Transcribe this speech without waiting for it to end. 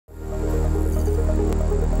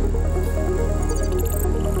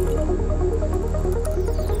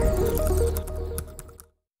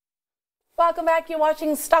welcome back. You're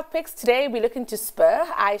watching Stock Picks. Today we're looking to Spur,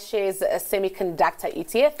 iShares Semiconductor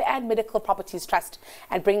ETF and Medical Properties Trust.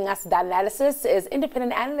 And bringing us that analysis is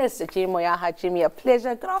independent analyst Jimmy Moyaha. Jimmy, a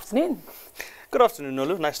pleasure. Good afternoon. Good afternoon,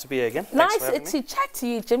 Nolu. Nice to be here again. Nice to chat to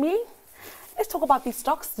you, Jimmy. Let's talk about these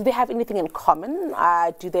stocks. Do they have anything in common?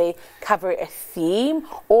 Do they cover a theme?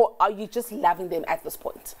 Or are you just loving them at this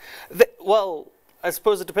point? Well, I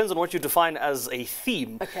suppose it depends on what you define as a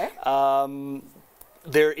theme. Okay.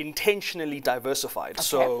 They're intentionally diversified, okay.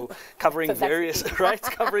 So covering various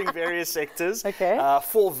covering various sectors, okay.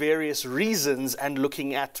 For various reasons, and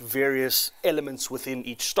looking at various elements within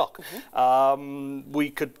each stock. Mm-hmm. We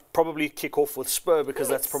could probably kick off with Spur because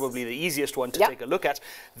that's probably the easiest one to take a look at.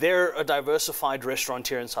 They're a diversified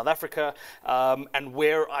restaurateur in South Africa, and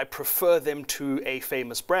where I prefer them to a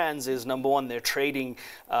Famous Brands is, number one, they're trading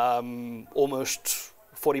almost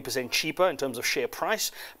 40% cheaper in terms of share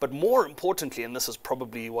price, but more importantly, and this is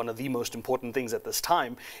probably one of the most important things at this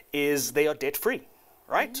time, is they are debt-free.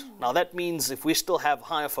 Right? Now that means if we still have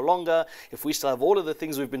higher for longer, if we still have all of the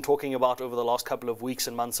things we've been talking about over the last couple of weeks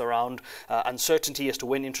and months around uncertainty as to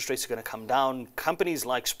when interest rates are going to come down, companies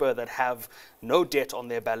like Spur that have no debt on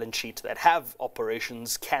their balance sheet, that have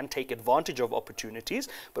operations, can take advantage of opportunities,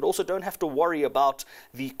 but also don't have to worry about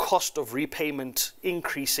the cost of repayment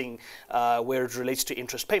increasing where it relates to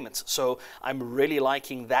interest payments. So I'm really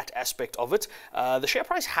liking that aspect of it. The share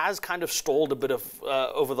price has kind of stalled a bit of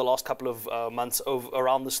over the last couple of months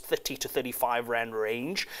around this 30 to 35 Rand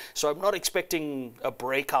range. So I'm not expecting a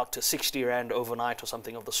breakout to 60 Rand overnight or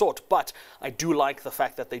something of the sort. But I do like the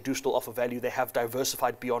fact that they do still offer value. They have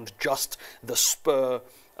diversified beyond just the Spur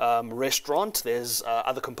restaurant. There's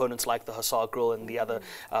other components like the Hussar Grill and the other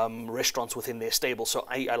restaurants within their stable. So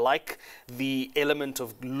I like the element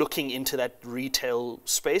of looking into that retail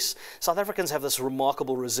space. South Africans have this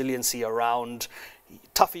remarkable resiliency around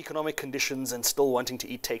tough economic conditions and still wanting to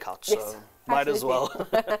eat takeout. So yes, might as well.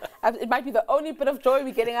 It might be the only bit of joy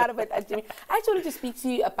we're getting out of it, Jimmy. I just wanted to speak to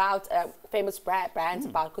you about Famous Brands,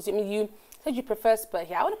 because I mean, you said you prefer Spur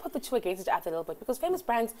here. I want to put the two against each other a little bit because Famous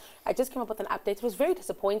Brands, I just came up with an update. It was very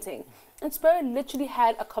disappointing. And Spur literally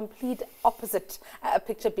had a complete opposite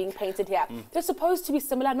picture being painted here. They're supposed to be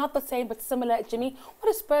similar, not the same, but similar. Jimmy, what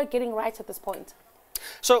is Spur getting right at this point?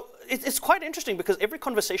 So it's quite interesting because every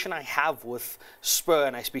conversation I have with Spur,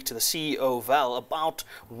 and I speak to the CEO, Val, about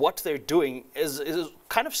what they're doing is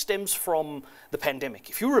kind of stems from the pandemic.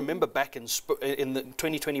 If you remember back in the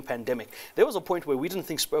 2020 pandemic, there was a point where we didn't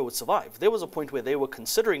think Spur would survive. There was a point where they were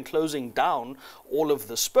considering closing down all of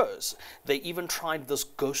the Spurs. They even tried this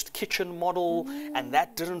ghost kitchen model, and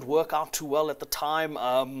that didn't work out too well at the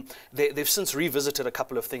time. They've since revisited a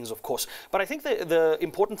couple of things, of course. But I think the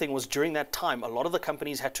important thing was during that time, a lot of the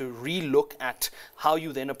companies had to re-look at how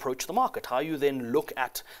you then approach the market, how you then look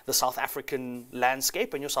at the South African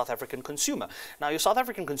landscape and your South African consumer. Now, your South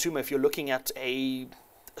African consumer, if you're looking at a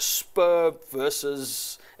Spur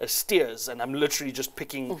versus a Steers, and I'm literally just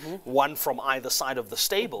picking one from either side of the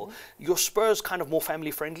stable, your Spur's kind of more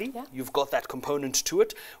family friendly. Yeah. You've got that component to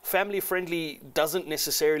it. Family friendly doesn't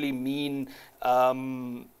necessarily mean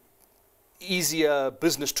easier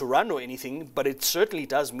business to run or anything, but it certainly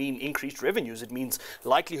does mean increased revenues. It means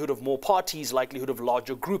likelihood of more parties, likelihood of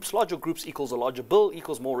larger groups. Larger groups equals a larger bill,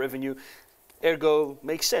 equals more revenue. Ergo,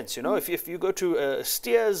 makes sense, you know. If you go to a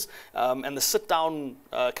Steers and the sit-down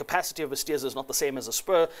capacity of a Steers is not the same as a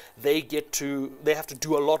Spur, they have to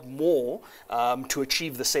do a lot more to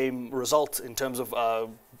achieve the same result in terms of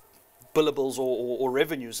billables or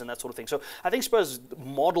revenues and that sort of thing. So I think Spur's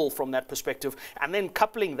model from that perspective, and then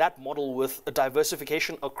coupling that model with a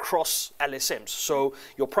diversification across LSMs. So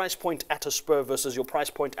your price point at a Spur versus your price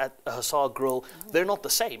point at a Hussar Grill, they're not the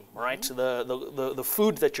same, right? The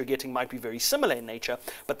food that you're getting might be very similar in nature,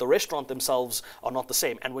 but the restaurant themselves are not the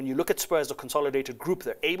same. And when you look at Spur as a consolidated group,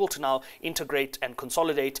 they're able to now integrate and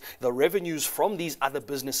consolidate the revenues from these other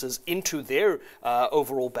businesses into their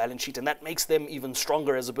overall balance sheet, and that makes them even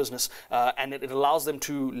stronger as a business. And it allows them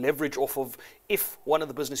to leverage off of, if one of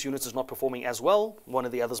the business units is not performing as well, one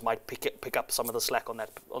of the others might pick up some of the slack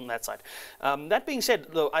on that side. That being said,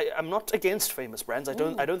 though, I'm not against Famous Brands. I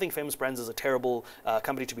don't think Famous Brands is a terrible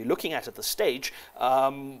company to be looking at this stage.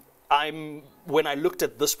 When I looked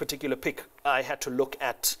at this particular pick, I had to look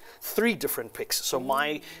at 3 different picks. So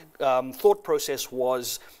my thought process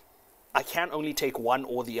was, I can only take one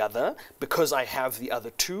or the other because I have the other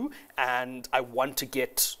 2, and I want to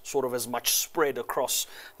get sort of as much spread across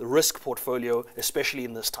the risk portfolio, especially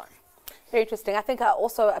in this time. Very interesting. I think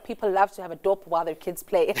also people love to have a dope while their kids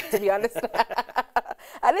play, to be honest.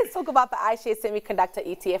 Let's talk about the iShares Semiconductor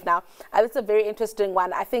ETF now. It's a very interesting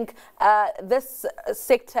one. I think this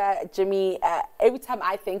sector, Jimmy, every time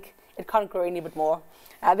I think it can't grow any bit more.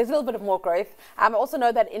 There's a little bit of more growth. I also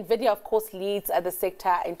know that NVIDIA, of course, leads the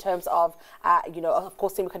sector in terms of, of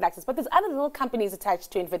course, semiconductors. But there's other little companies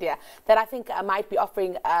attached to NVIDIA that I think might be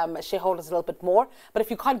offering shareholders a little bit more. But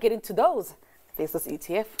if you can't get into those, there's this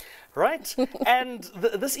ETF. Right. And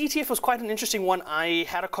this ETF was quite an interesting one. I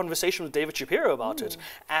had a conversation with David Shapiro about it.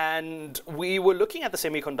 And we were looking at the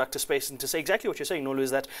semiconductor space, and to say exactly what you're saying, Nolu,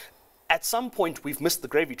 is that at some point, we've missed the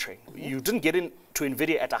gravy train. You didn't get into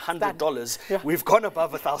NVIDIA at $100. Yeah. We've gone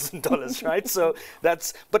above $1,000, right? So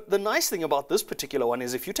that's, but the nice thing about this particular one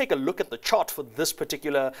is if you take a look at the chart for this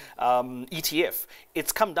particular ETF,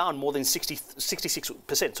 it's come down more than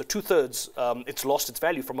 66%. So two-thirds, it's lost its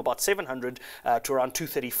value from about 700 to around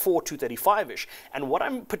 234, 235-ish. And what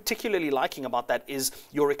I'm particularly liking about that is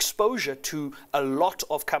your exposure to a lot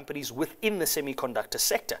of companies within the semiconductor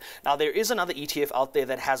sector. Now, there is another ETF out there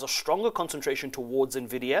that has a strong concentration towards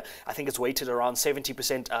NVIDIA. I think it's weighted around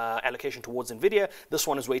 70% allocation towards NVIDIA. This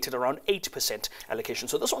one is weighted around 8% allocation.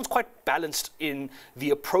 So this one's quite balanced in the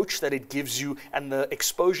approach that it gives you and the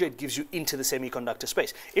exposure it gives you into the semiconductor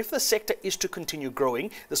space. If the sector is to continue growing,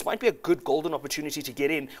 this might be a good golden opportunity to get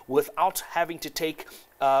in without having to take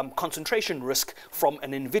concentration risk from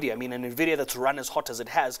an NVIDIA. I mean, an NVIDIA that's run as hot as it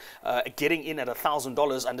has, getting in at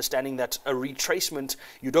 $1,000, understanding that a retracement,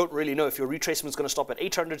 you don't really know if your retracement is going to stop at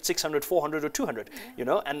 800, 600, 400, or 200, you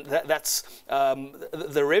know, and that's,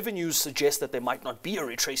 the revenues suggest that there might not be a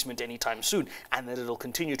retracement anytime soon and that it'll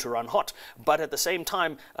continue to run hot. But at the same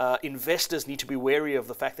time, investors need to be wary of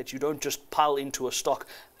the fact that you don't just pile into a stock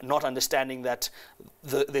not understanding that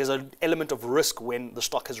there's an element of risk when the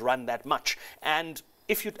stock has run that much. And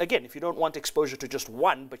if you don't want exposure to just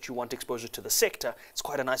one, but you want exposure to the sector, it's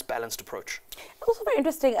quite a nice balanced approach. Also very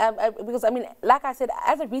interesting because, I mean, like I said,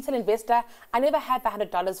 as a retail investor, I never had the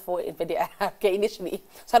 $100 for NVIDIA, okay, initially.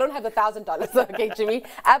 So I don't have the $1,000, okay, Jimmy.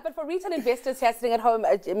 But for retail investors here sitting at home,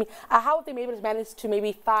 Jimmy, how have they been able to manage to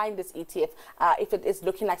maybe find this ETF if it is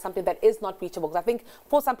looking like something that is not reachable? Because I think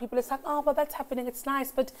for some people it's like, oh, well, that's happening, it's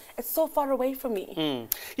nice, but it's so far away from me.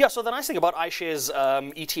 Yeah, so the nice thing about iShares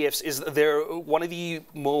ETFs is they're one of the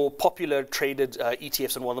more popular traded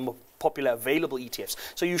ETFs and one of the more popular available ETFs.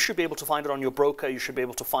 So you should be able to find it on your broker. You should be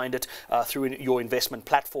able to find it through your investment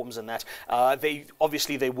platforms and that. They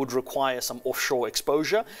would require some offshore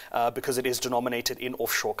exposure because it is denominated in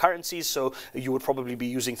offshore currencies. So you would probably be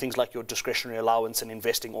using things like your discretionary allowance and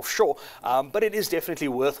investing offshore. But it is definitely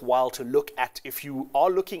worthwhile to look at if you are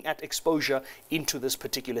looking at exposure into this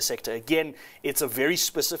particular sector. Again, it's a very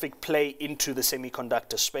specific play into the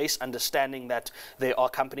semiconductor space, understanding that there are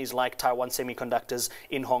companies like Taiwan Semiconductors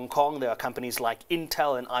in Hong Kong. There are companies like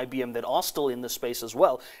Intel and IBM that are still in the space as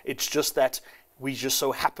well. It's just that we just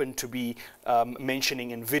so happen to be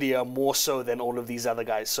mentioning NVIDIA more so than all of these other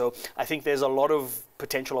guys. So I think there's a lot of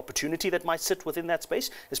potential opportunity that might sit within that space,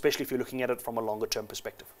 especially if you're looking at it from a longer term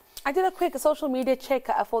perspective. I did a quick social media check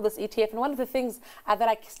for this ETF, and one of the things that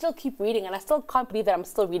I still keep reading, and I still can't believe that I'm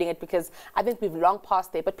still reading it because I think we've long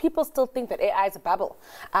passed there, but people still think that AI is a bubble,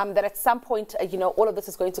 that at some point, all of this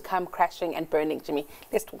is going to come crashing and burning. Jimmy,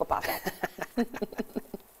 let's talk about that.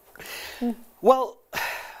 Well,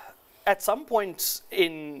 at some point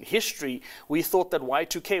in history, we thought that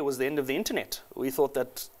Y2K was the end of the internet. We thought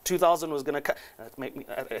that 2000 was going to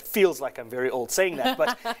it feels like I'm very old saying that,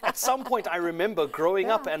 but at some point I remember growing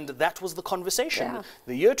up and that was the conversation. Yeah.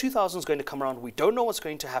 The year 2000 is going to come around. We don't know what's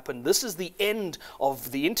going to happen. This is the end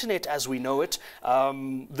of the internet as we know it.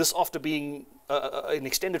 This after being an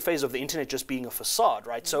extended phase of the internet just being a facade,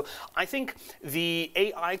 right? So I think the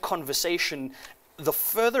AI conversation, the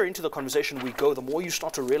further into the conversation we go, the more you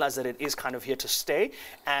start to realize that it is kind of here to stay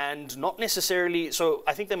and not necessarily. So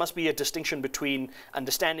I think there must be a distinction between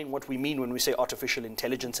understanding what we mean when we say artificial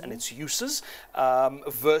intelligence and its uses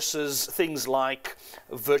versus things like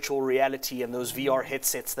virtual reality and those VR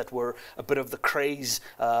headsets that were a bit of the craze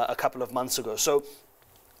a couple of months ago. So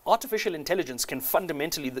artificial intelligence can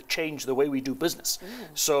fundamentally change the way we do business.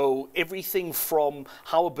 So everything from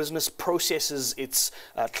how a business processes its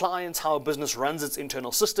clients, how a business runs its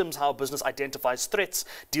internal systems, how a business identifies threats,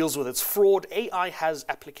 deals with its fraud. AI has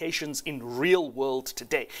applications in real world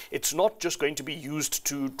today. It's not just going to be used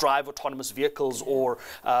to drive autonomous vehicles or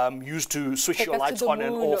used to switch your lights on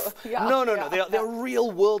and off. No. They're real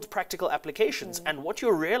world practical applications. And what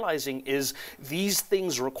you're realizing is these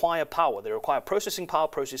things require power. They require processing power,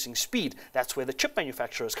 processing speed, that's where the chip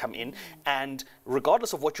manufacturers come in. And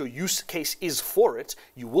regardless of what your use case is for it,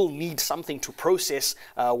 you will need something to process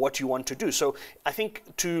what you want to do. So I think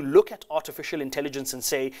to look at artificial intelligence and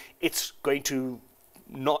say it's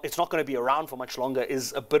not going to be around for much longer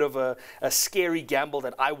is a bit of a scary gamble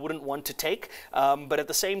that I wouldn't want to take. But at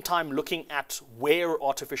the same time, looking at where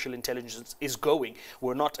artificial intelligence is going,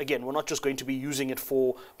 we're not just going to be using it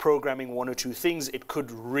for programming one or two things. It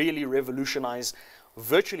could really revolutionize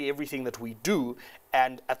virtually everything that we do.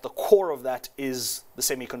 And at the core of that is the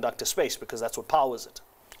semiconductor space, because that's what powers it.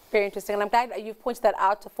 Very interesting, and I'm glad you've pointed that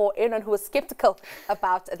out for anyone who was skeptical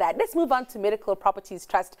about that. Let's move on to Medical Properties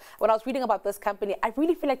Trust. When I was reading about this company, I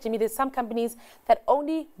really feel like, Jimmy, there's some companies that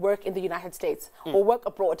only work in the United States or work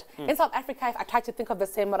abroad. In South Africa, I try to think of the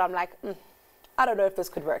same, but I'm like, I don't know if this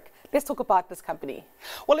could work. Let's talk about this company.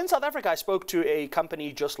 Well, in South Africa, I spoke to a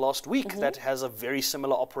company just last week that has a very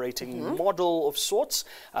similar operating model of sorts.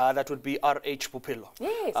 That would be RH Bophelo.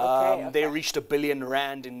 Yes, okay. They reached R1 billion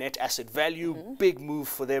in net asset value. Big move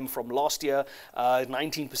for them from last year.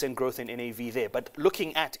 19% growth in NAV there. But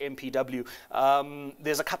looking at MPW,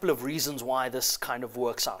 there's a couple of reasons why this kind of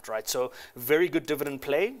works out, right? So very good dividend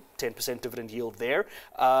play, 10% dividend yield there,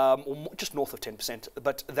 or just north of 10%.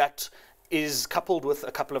 But that is coupled with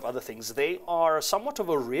a couple of other things. They are somewhat of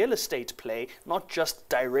a real estate play, not just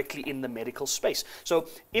directly in the medical space. So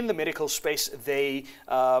in the medical space, they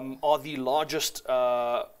are the largest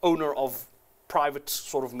owner of private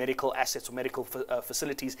sort of medical assets or medical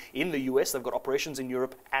facilities in the US. They've got operations in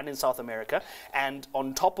Europe and in South America. And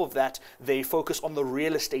on top of that, they focus on the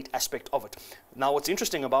real estate aspect of it. Now, what's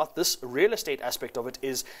interesting about this real estate aspect of it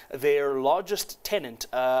is their largest tenant,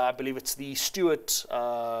 I believe it's the Stewart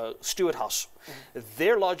House.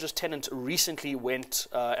 Their largest tenant recently went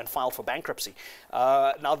and filed for bankruptcy.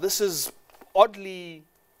 Now, this is oddly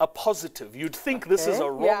a positive. You'd think this is a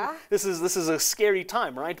wrong, this is a scary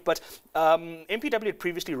time, right? But MPW had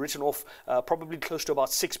previously written off probably close to about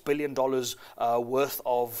 $6 billion worth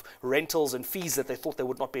of rentals and fees that they thought they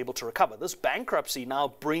would not be able to recover. This bankruptcy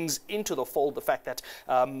now brings into the fold the fact that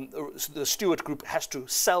the Stewart Group has to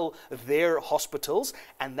sell their hospitals,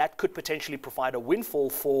 and that could potentially provide a windfall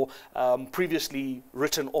for previously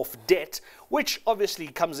written off debt, which obviously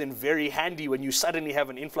comes in very handy when you suddenly have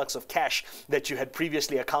an influx of cash that you had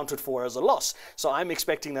previously accounted for as a loss. So I'm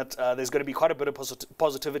expecting that there's going to be quite a bit of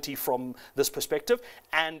positivity from this perspective,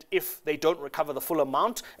 and if they don't recover the full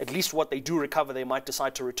amount, at least what they do recover, they might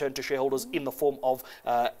decide to return to shareholders in the form of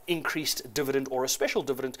increased dividend or a special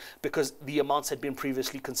dividend, because the amounts had been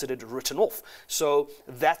previously considered written off. So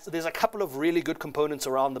there's a couple of really good components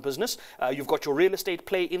around the business. You've got your real estate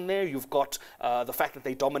play in there, you've got the fact that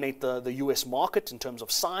they dominate the US market in terms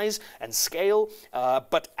of size and scale,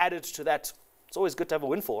 but added to that, it's always good to have a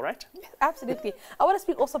windfall, right? Yes, absolutely. I want to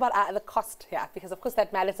speak also about the cost here, because of course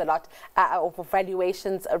that matters a lot, of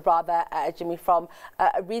valuations rather, Jimmy, from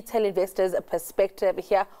a retail investor's perspective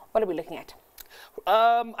here. What are we looking at?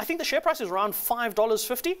 I think the share price is around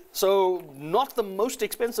 $5.50, so not the most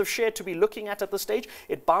expensive share to be looking at this stage.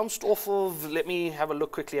 It bounced off of, let me have a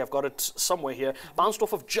look quickly, I've got it somewhere here, bounced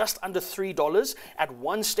off of just under $3 at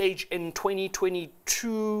one stage in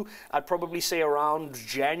 2022. I'd probably say around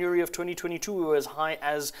January of 2022, we were as high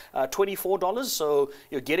as $24, so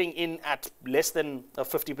you're getting in at less than a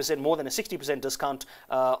 50%, more than a 60% discount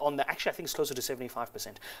on the, actually I think it's closer to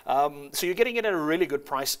 75%. So you're getting it at a really good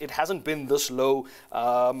price. It hasn't been this low.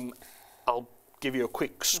 I'll give you a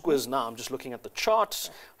quick squiz now. I'm just looking at the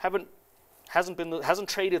charts. Hasn't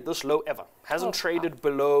traded this low ever. Hasn't traded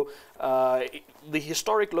below. The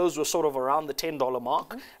historic lows were sort of around the $10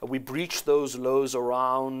 mark. We breached those lows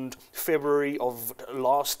around February of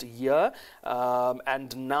last year,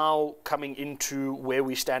 and now coming into where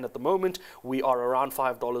we stand at the moment, we are around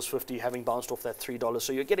 $5.50, having bounced off that $3.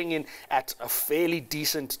 So you're getting in at a fairly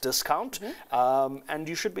decent discount, and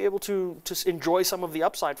you should be able to enjoy some of the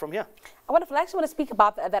upside from here. I actually want to speak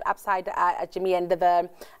about that upside, Jimmy, and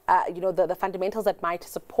the fundamentals that might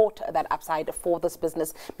support that upside for this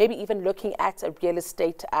business. Maybe even looking at real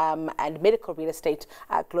estate and medical real estate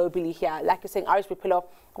globally here. Like you're saying, RH Bophelo,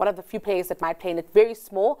 one of the few players that might play in it, very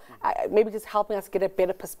small, maybe just helping us get a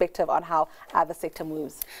better perspective on how the sector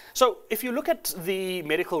moves. So if you look at the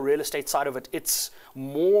medical real estate side of it, it's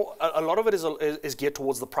more, a lot of it is geared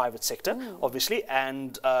towards the private sector, obviously,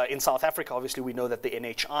 and in South Africa, obviously, we know that the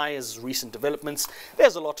NHI is recent developments.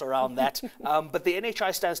 There's a lot around that, but the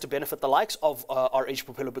NHI stands to benefit the likes of RH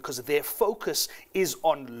Bophelo because their focus is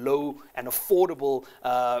on low and affordable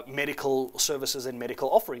medical services and medical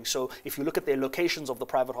offerings. So if you look at their locations of the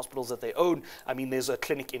private private hospitals that they own. I mean, there's a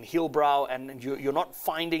clinic in Hillbrow, and you're not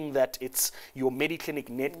finding that it's your Mediclinic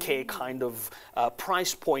Netcare kind of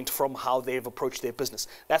price point from how they've approached their business.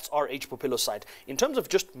 That's our H. Pupillo side. In terms of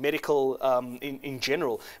just medical in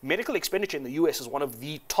general, medical expenditure in the US is one of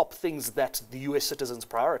the top things that the US citizens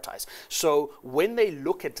prioritize. So when they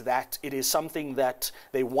look at that, it is something that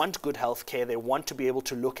they want good health care, they want to be able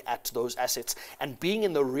to look at those assets, and being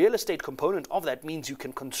in the real estate component of that means you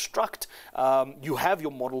can construct, you have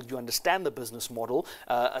your model, you understand the business model.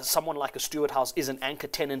 Someone like a Stewart House is an anchor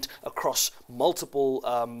tenant across multiple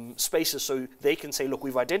spaces, so they can say, look,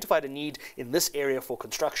 we've identified a need in this area for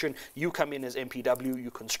construction. You come in as MPW,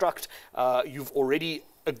 you construct, you've already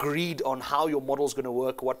agreed on how your model is going to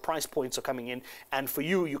work, what price points are coming in, and for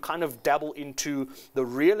you, you kind of dabble into the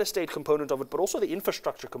real estate component of it, but also the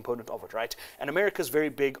infrastructure component of it, right? And America's very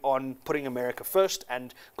big on putting America first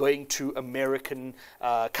and going to American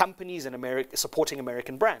companies and supporting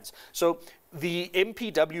American brands. So the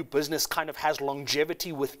MPW business kind of has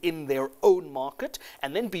longevity within their own market,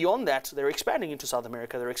 and then beyond that, they're expanding into South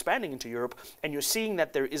America, they're expanding into Europe, and you're seeing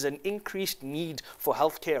that there is an increased need for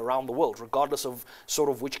healthcare around the world, regardless of sort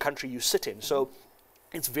of which country you sit in. So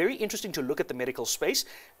it's very interesting to look at the medical space,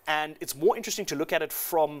 and it's more interesting to look at it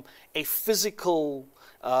from a physical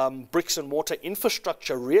bricks and mortar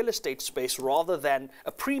infrastructure real estate space rather than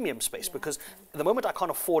a premium space, because the moment I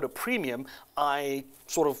can't afford a premium, I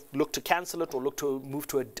sort of look to cancel it or look to move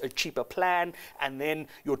to a cheaper plan, and then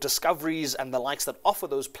your discoveries and the likes that offer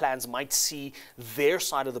those plans might see their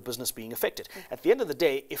side of the business being affected. At the end of the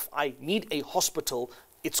day, if I need a hospital,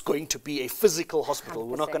 it's going to be a physical hospital.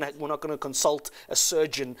 100%. We're not gonna consult a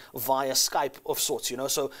surgeon via Skype of sorts, you know.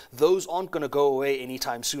 So those aren't gonna go away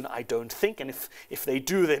anytime soon, I don't think. And if they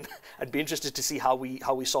do, then I'd be interested to see how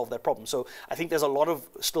we solve that problem. So I think there's a lot of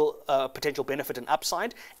still potential benefit and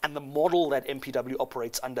upside, and the model that MPW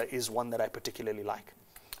operates under is one that I particularly like.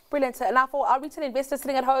 Brilliant. So now for our retail investors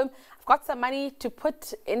sitting at home, I've got some money to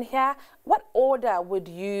put in here. What order would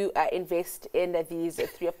you invest in these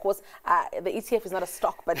three? Of course, the ETF is not a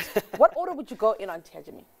stock, but what order would you go in on here,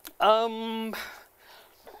 Jimmy?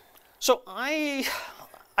 So I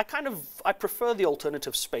prefer the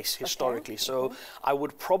alternative space historically. Okay. So I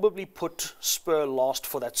would probably put Spur last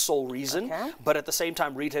for that sole reason. Okay. But at the same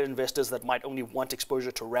time, retail investors that might only want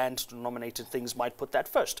exposure to rand-denominated things might put that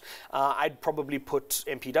first. I'd probably put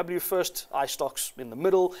MPW first, iStocks in the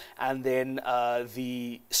middle, and then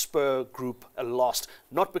the Spur group last.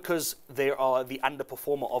 Not because they are the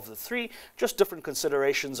underperformer of the three, just different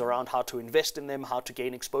considerations around how to invest in them, how to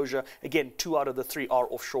gain exposure. Again, 2 out of the 3 are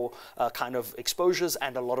offshore kind of exposures,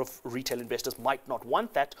 and a lot of retail investors might not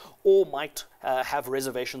want that, or might have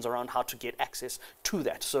reservations around how to get access to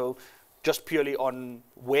that. So just purely on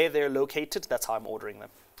where they're located, that's how I'm ordering them.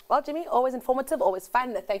 Well, Jimmy, always informative, always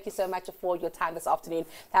fun. Thank you so much for your time this afternoon.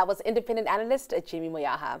 That was independent analyst Jimmy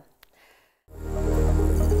Moyaha.